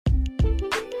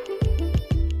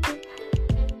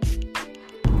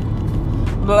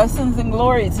Blessings and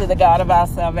glory to the God of our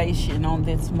salvation on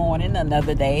this morning,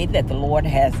 another day that the Lord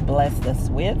has blessed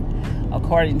us with,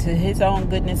 according to his own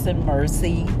goodness and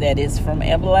mercy that is from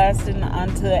everlasting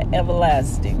unto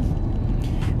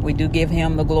everlasting. We do give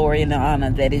him the glory and the honor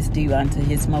that is due unto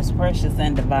his most precious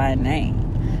and divine name.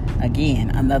 Again,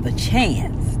 another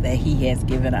chance that he has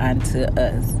given unto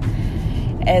us.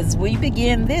 As we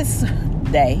begin this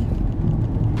day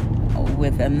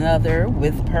with another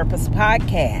With Purpose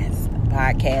podcast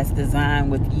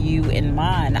designed with you in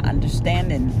mind,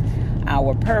 understanding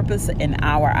our purpose and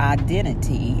our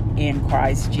identity in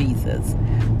Christ Jesus.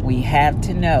 We have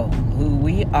to know who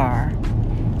we are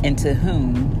and to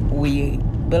whom we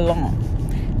belong.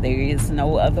 There is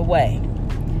no other way.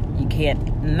 You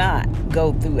can't not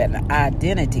go through an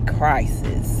identity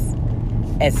crisis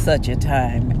at such a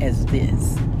time as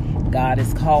this. God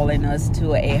is calling us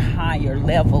to a higher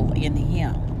level in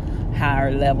him.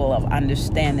 Higher level of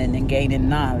understanding and gaining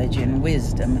knowledge and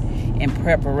wisdom in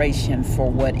preparation for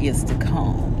what is to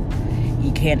come.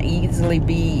 You can easily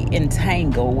be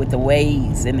entangled with the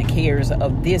ways and the cares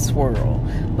of this world,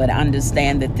 but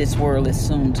understand that this world is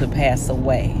soon to pass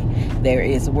away. There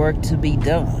is work to be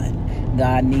done.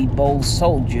 God needs bold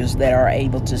soldiers that are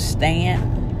able to stand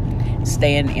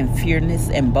in fearlessness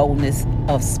and boldness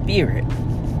of spirit.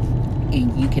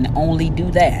 And you can only do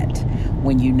that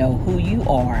when you know who you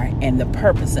are and the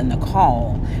purpose and the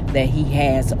call that he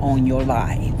has on your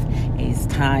life. It's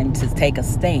time to take a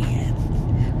stand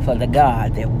for the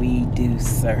God that we do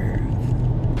serve.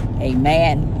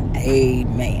 Amen.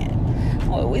 Amen.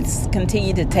 Well, let's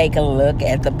continue to take a look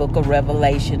at the book of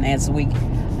Revelation as we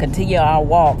continue our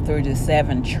walk through the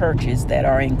 7 churches that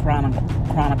are in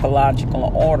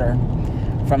chronological order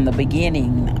from the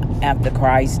beginning after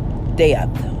Christ's death.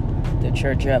 The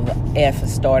church of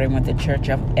Ephesus, starting with the church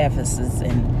of Ephesus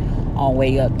and all the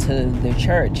way up to the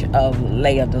church of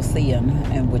Laodicea,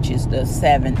 and which is the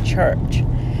 7th church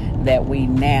that we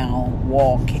now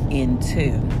walk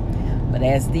into. But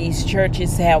as these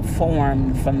churches have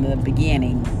formed from the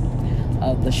beginning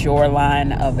of the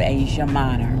shoreline of Asia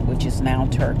Minor, which is now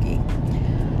Turkey,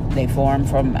 they formed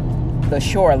from the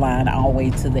shoreline all the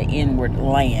way to the inward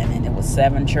land, and it was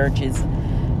 7 churches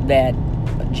that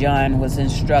John was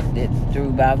instructed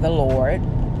through by the Lord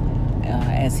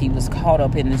as he was caught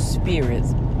up in the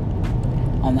spirits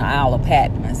on the Isle of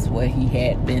Patmos, where he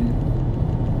had been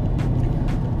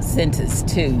sentenced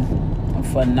to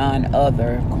for none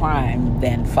other crime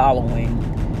than following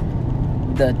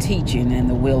the teaching and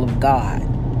the will of God,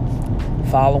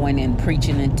 following and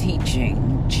preaching and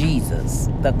teaching Jesus,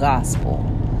 the gospel.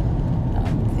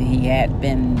 He had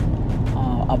been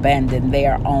abandoned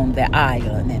there on the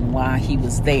island, and while he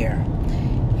was there,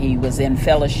 he was in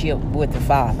fellowship with the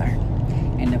Father,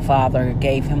 and the Father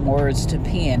gave him words to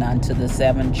pen unto the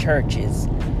 7 churches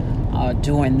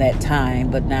during that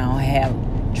time, but now have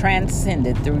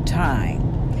transcended through time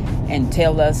and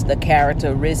tell us the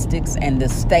characteristics and the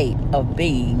state of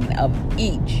being of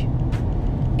each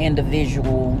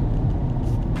individual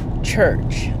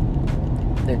church.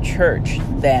 The church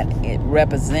that it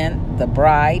represents the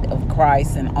bride of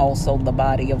Christ and also the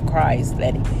body of Christ,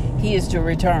 that he is to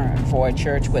return for a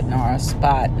church with nor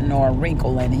spot nor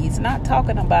wrinkle. And he's not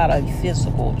talking about a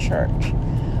physical church,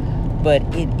 but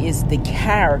it is the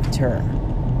character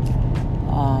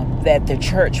that the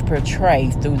church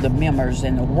portrays through the members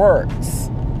and the works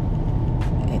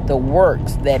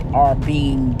that are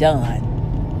being done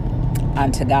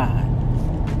unto God.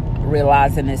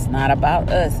 Realizing it's not about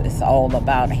us, it's all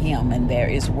about him, and there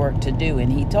is work to do.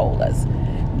 And he told us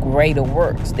greater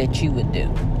works that you would do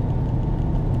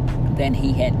than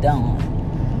he had done.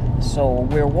 So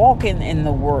we're walking in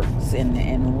the works,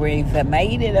 and we've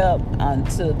made it up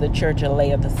unto the church of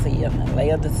Laodicea. And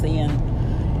Laodicea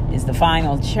is the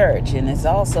final church, and it's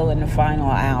also in the final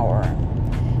hour,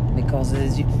 because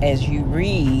as you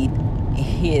read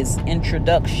his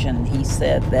introduction, he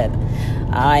said that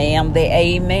I am the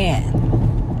Amen.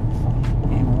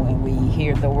 And when we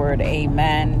hear the word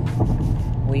Amen,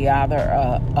 we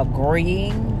either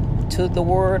agreeing to the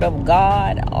word of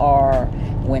God, or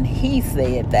when he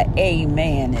said that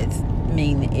Amen,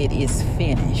 it is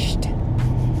finished.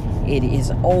 It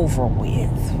is over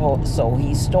with. So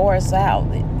he starts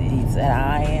out, he said,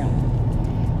 I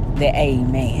am the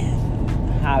Amen.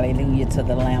 Hallelujah to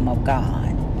the Lamb of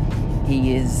God.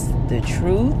 He is the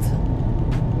truth.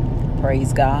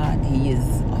 Praise God. He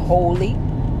is holy.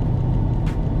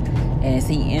 And as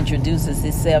he introduces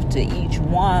himself to each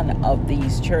one of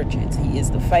these churches, he is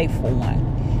the faithful one.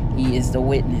 He is the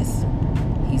witness.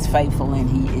 He's faithful, and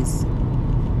he is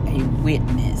a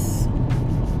witness,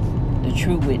 the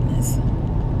true witness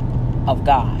of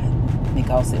God.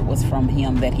 because it was from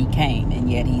him that he came, and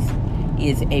yet he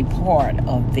is a part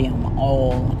of them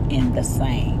all in the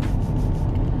same.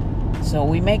 So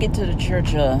we make it to the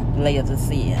church of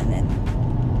Laodicea, and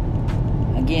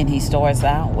again he starts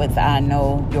out with, I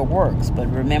know your works,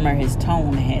 but remember his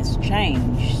tone has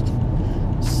changed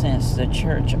since the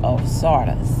church of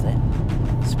Sardis,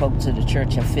 and spoke to the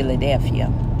church of Philadelphia,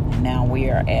 and now we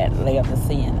are at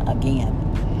Laodicea again,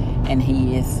 and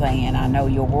he is saying, I know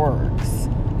your works.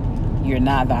 You're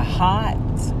neither hot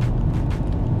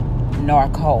nor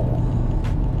cold.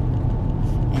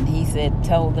 And he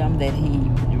told them that he'd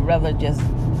rather just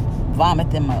vomit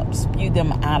them up, spew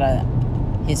them out of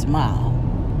his mouth.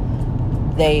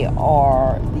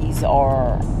 These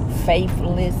are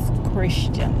faithless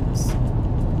Christians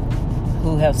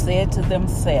who have said to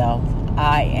themselves,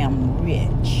 I am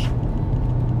rich.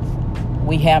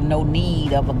 We have no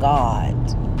need of a God.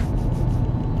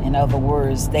 In other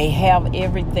words, they have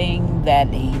everything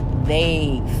that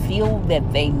they feel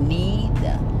that they need,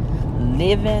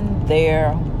 living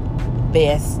their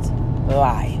best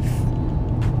life.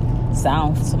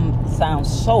 Sounds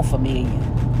so familiar.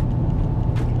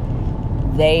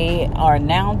 They are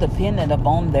now dependent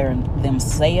upon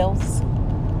themselves.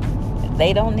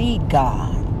 They don't need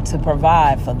God to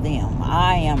provide for them.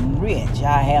 I am rich.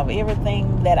 I have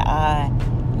everything that I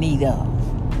need of.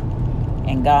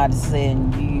 And God said,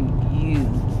 you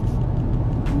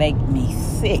make me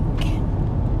sick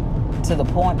to the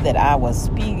point that I will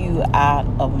spew you out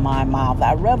of my mouth.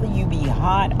 I'd rather you be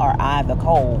hot or I the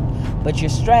cold. But you're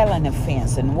straddling the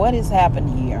fence. And what has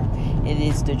happened here? It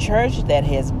is the church that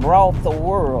has brought the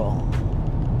world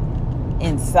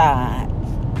inside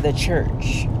the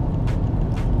church.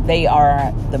 They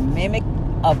are the mimic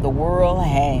of the world,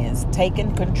 has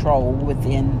taken control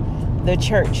within the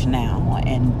church now.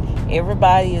 And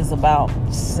everybody is about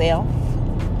self.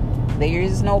 There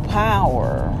is no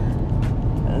power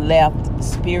left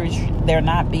spiritually. They're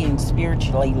not being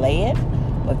spiritually led,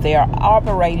 but they are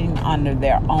operating under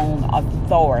their own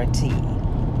authority,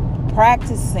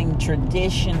 practicing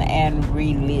tradition and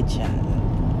religion.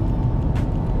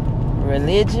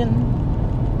 Religion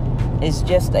is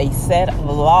just a set of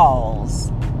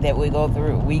laws that we go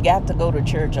through. We got to go to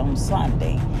church on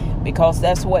Sunday because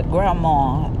that's what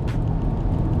Grandpa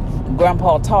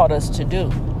taught us to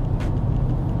do.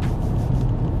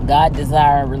 God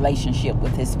desired a relationship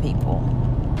with his people.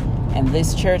 And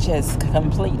this church has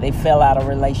completely fell out of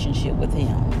relationship with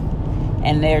him.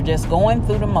 And they're just going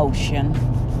through the motion,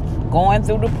 going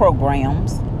through the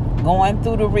programs, going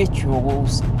through the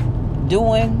rituals,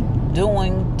 doing,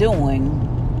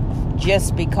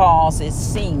 just because it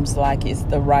seems like it's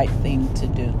the right thing to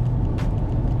do.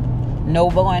 No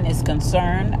one is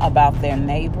concerned about their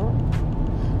neighbor.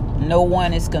 No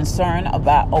one is concerned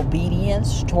about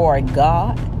obedience toward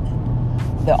God.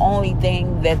 The only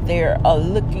thing that they're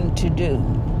looking to do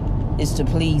is to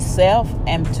please self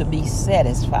and to be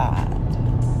satisfied.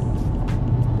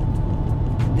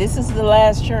 This is the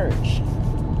last church.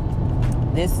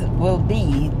 This will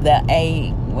be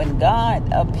when God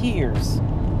appears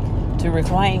to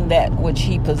reclaim that which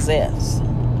he possessed.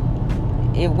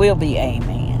 It will be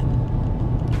amen.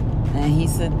 And he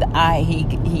said,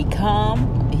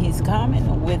 he's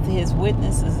coming with his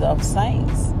witnesses of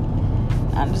saints.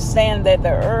 Understand that the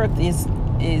earth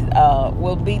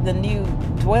will be the new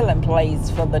dwelling place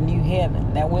for the new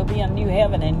heaven. There will be a new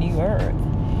heaven and new earth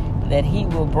that he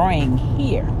will bring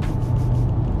here.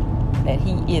 That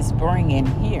he is bringing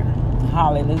here.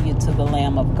 Hallelujah to the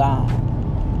Lamb of God.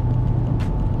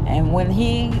 And when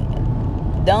he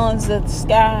dons the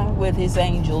sky with his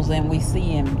angels and we see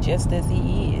him just as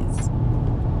he is,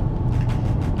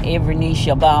 every knee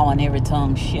shall bow and every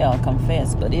tongue shall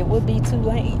confess. But it will be too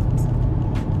late.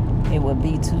 It would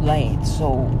be too late.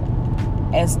 So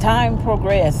as time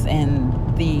progresses and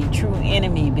the true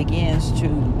enemy begins to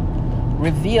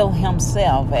reveal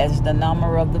himself as the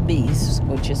number of the beast,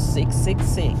 which is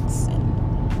 666,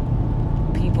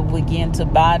 and people begin to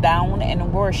bow down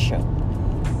and worship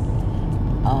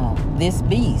this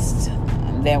beast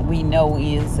that we know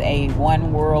is a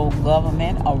one world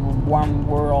government, a one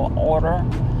world order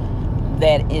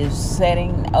that is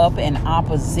setting up an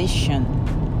opposition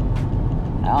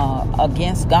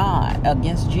against God,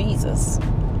 against Jesus.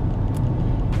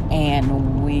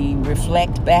 And we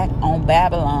reflect back on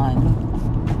Babylon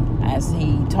as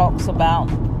he talks about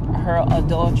her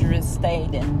adulterous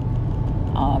state and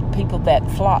people that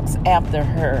flocks after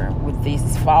her with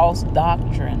this false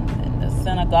doctrine and the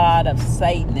synagogue of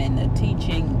Satan and the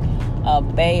teaching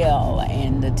of Baal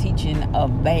and the teaching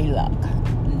of Balak,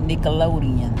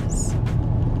 Nickelodeons.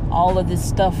 All of this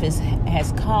stuff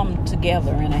has come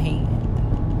together in a hand.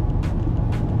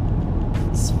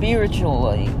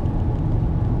 spiritually,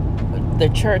 the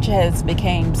church has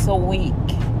become so weak,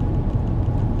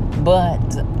 but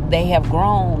they have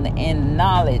grown in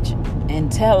knowledge,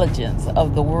 intelligence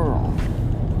of the world,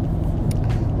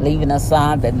 leaving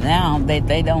aside that now that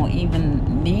they don't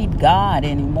even need God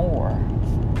anymore.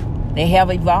 They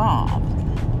have evolved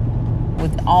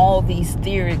with all these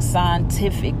theories,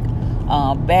 scientific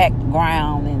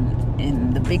background, and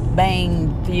the Big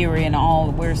Bang Theory and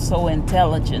all. We're so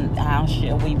intelligent. How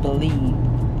shall we believe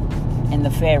in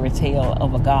the fairy tale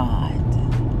of a God?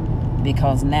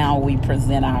 Because now we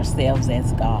present ourselves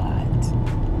as God.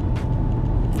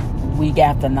 We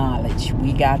got the knowledge.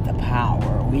 We got the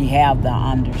power. We have the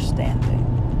understanding.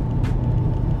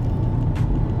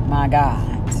 My God.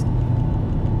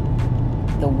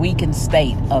 The weakened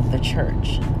state of the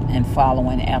church and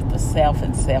following after self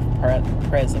and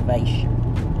self-preservation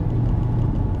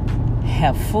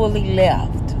have fully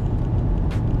left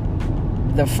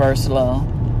the first love.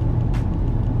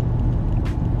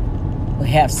 We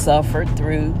have suffered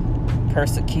through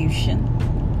persecution.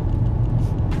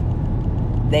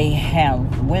 They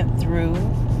have went through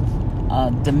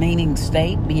a demeaning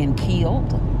state, being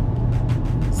killed,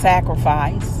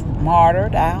 sacrificed,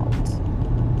 martyred out,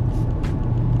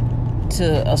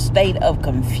 to a state of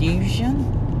confusion,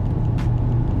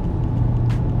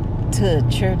 to a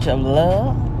church of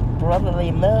love,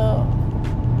 brotherly love.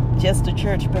 Just the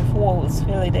church before was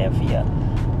Philadelphia,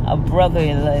 a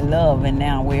brotherly love, and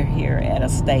now we're here at a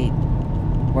state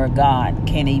where God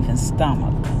can't even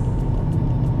stomach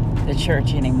the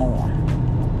church anymore.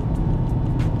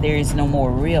 There is no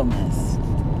more realness.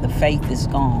 The faith is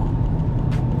gone.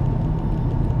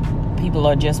 People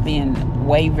are just being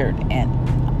wavered and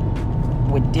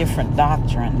with different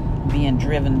doctrine, being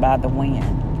driven by the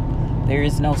wind. There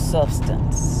is no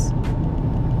substance.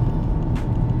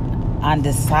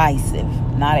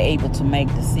 Undecisive, not able to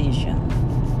make decisions.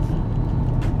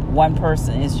 One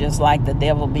person is just like the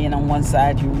devil being on one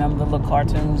side. You remember the little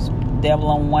cartoons? Devil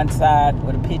on one side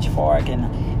with a pitchfork and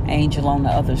an angel on the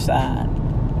other side.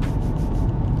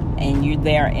 And you're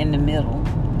there in the middle.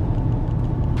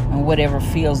 And whatever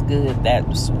feels good,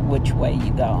 that's which way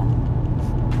you go.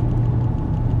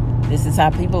 This is how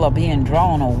people are being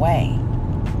drawn away.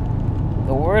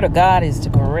 The word of God is to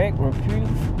correct,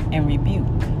 reprove, and rebuke.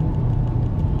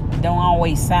 It don't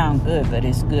always sound good, but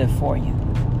it's good for you.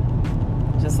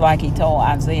 Just like he told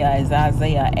Isaiah, as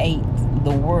Isaiah 8,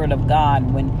 the word of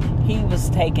God, when he was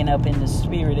taken up in the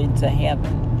spirit into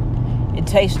heaven. It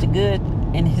tasted good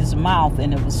in his mouth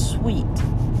and it was sweet,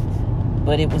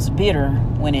 but it was bitter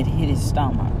when it hit his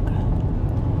stomach.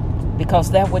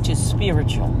 Because that which is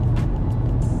spiritual,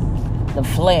 the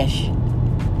flesh,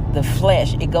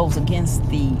 it goes against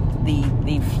the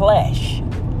flesh,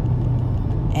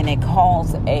 and it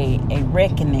calls a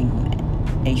reckoning,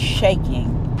 a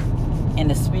shaking in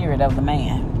the spirit of the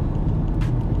man.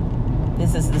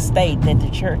 This is the state that the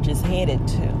church is headed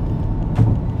to.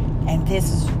 And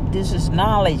this is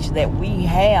knowledge that we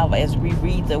have as we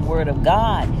read the word of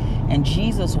God. And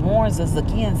Jesus warns us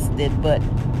against it, but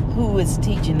who is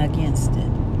teaching against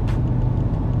it?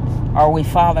 Are we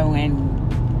following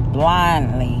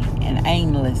blindly and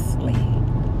aimlessly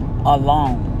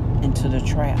along into the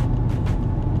trap?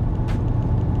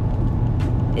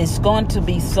 It's going to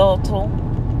be subtle.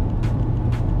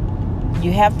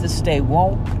 You have to stay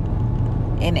woke.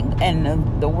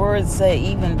 And the words say,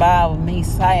 even bow me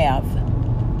salve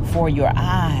for your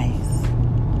eyes,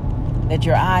 that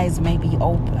your eyes may be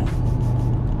open.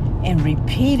 And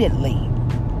repeatedly,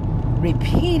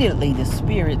 the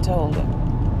Spirit told him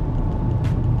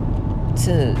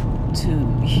to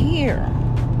hear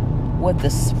what the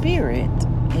Spirit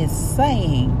is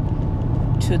saying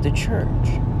to the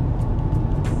church.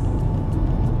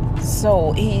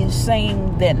 So he's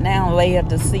saying that now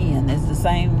Laodicean is the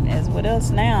same as with us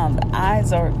now. The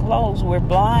eyes are closed. We're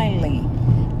blindly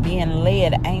being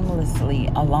led aimlessly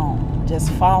along, just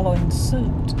following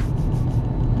suit,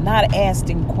 not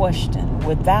asking questions,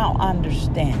 without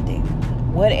understanding,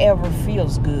 whatever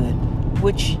feels good.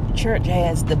 Which church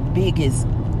has the biggest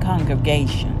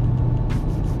congregation?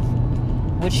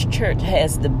 Which church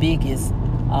has the biggest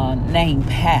named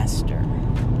pastor?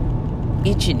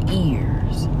 Itching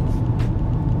ears.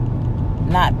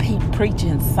 Not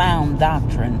preaching sound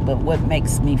doctrine, but what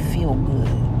makes me feel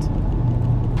good.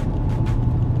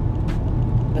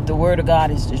 But the word of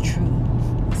God is the truth.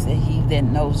 It said, he that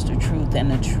knows the truth, and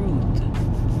the truth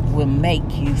will make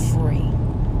you free.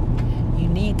 You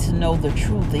need to know the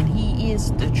truth, and he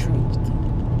is the truth.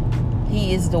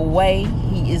 He is the way,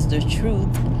 he is the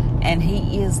truth, and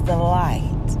he is the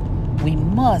light. We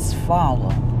must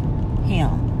follow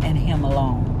him and him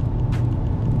alone.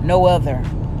 No other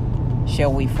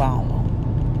shall we follow.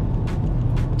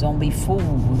 Don't be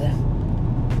fooled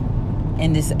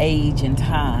in this age and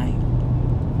time,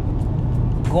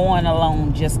 going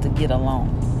along just to get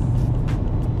along.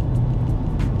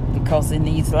 Because in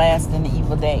these last and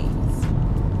evil days,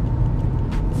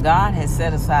 God has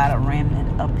set aside a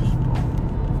remnant of people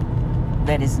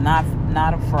that is not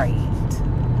afraid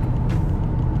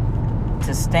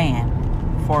to stand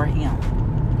for Him.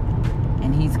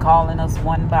 And He's calling us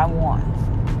one by one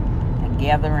and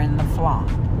gathering the flock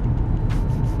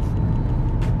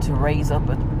to raise up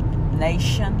a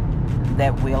nation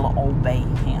that will obey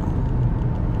Him.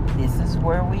 This is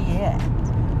where we at.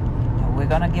 And we're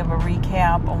going to give a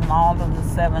recap on all of the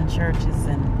 7 churches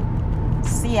and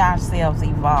see ourselves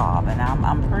evolve. And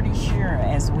I'm pretty sure,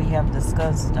 as we have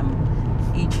discussed them,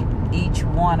 each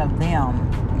one of them,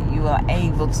 you are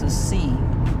able to see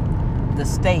the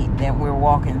state that we're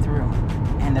walking through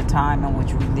and the time in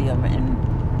which we live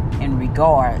in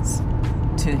regards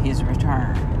to His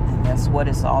return. And that's what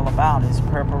it's all about, is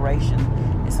preparation.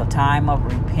 It's a time of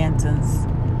repentance.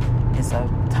 It's a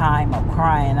time of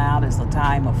crying out. It's a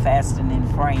time of fasting and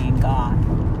praying. God,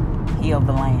 heal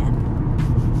the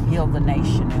land, heal the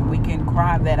nation. And we can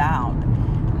cry that out.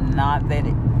 Not that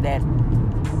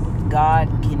God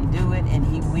can do it and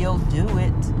He will do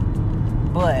it,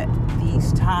 but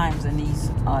these times and these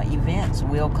events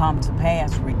will come to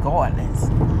pass regardless.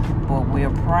 But we're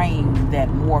praying that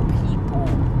more people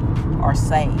are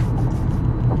saved,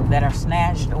 that are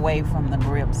snatched away from the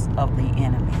grips of the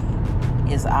enemy,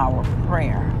 is our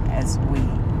prayer as we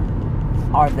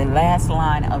are the last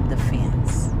line of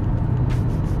defense.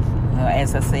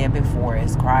 As I said before,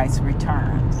 as Christ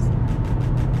returns,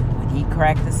 when He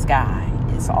cracked the sky,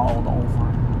 it's all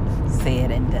over,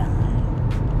 said and done.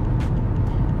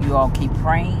 You all keep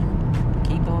praying,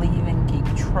 keep believing, keep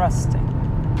trusting,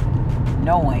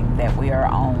 knowing that we are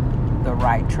on the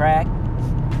right track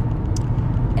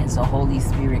as the Holy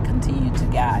Spirit continue to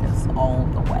guide us all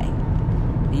the way.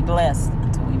 Be blessed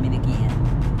until we meet again.